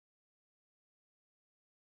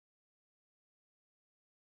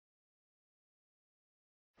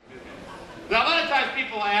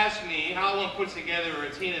people ask me how one puts together a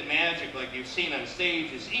routine of magic like you've seen on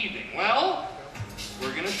stage this evening. Well,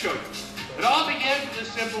 we're going to show you. It all begins with a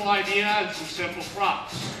simple idea and some simple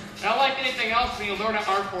prompts. Now, like anything else, when you learn an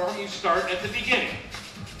art form, you start at the beginning.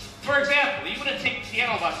 For example, you want to take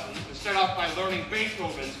piano lessons and start off by learning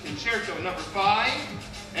Beethoven's Concerto No. 5,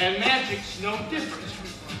 and magic's no different.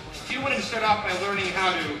 You want to start off by learning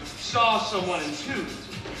how to saw someone in two,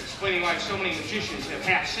 explaining why so many magicians have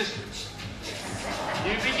half-sisters.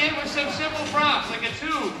 You begin with some simple props like a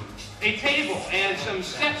tube, a table, and some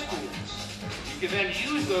step stools. You can then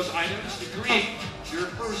use those items to create your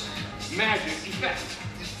first magic effect,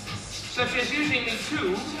 such as using the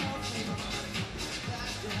tube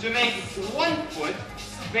to make 1 foot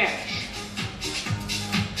vanish.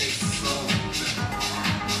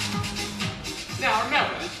 Now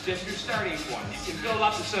remember, this is just your starting point. You can build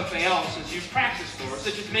up to something else as you practice more,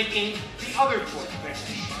 such as making the other foot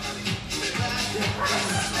vanish.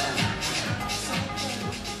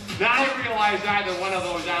 Now I realize either one of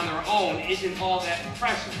those on their own isn't all that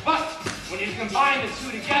impressive, but when you combine the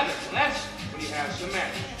two together, well, that's when you have some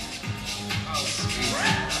magic.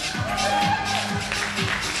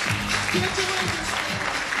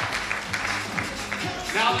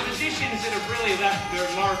 Now, the magicians that have really left their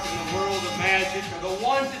mark in the world of magic are the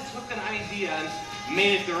ones that took an idea and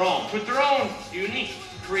made it their own, put their own unique,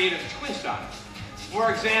 creative twist on it. For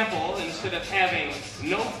example, instead of having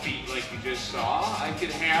no feet like you just saw, I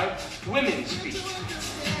could have women's feet. If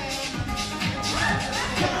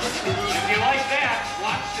you like that,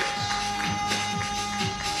 watch this.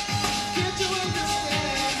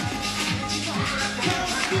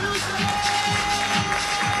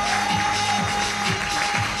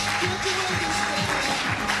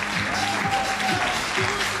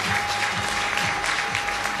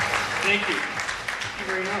 Thank you. Thank you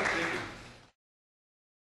very much. Thank you.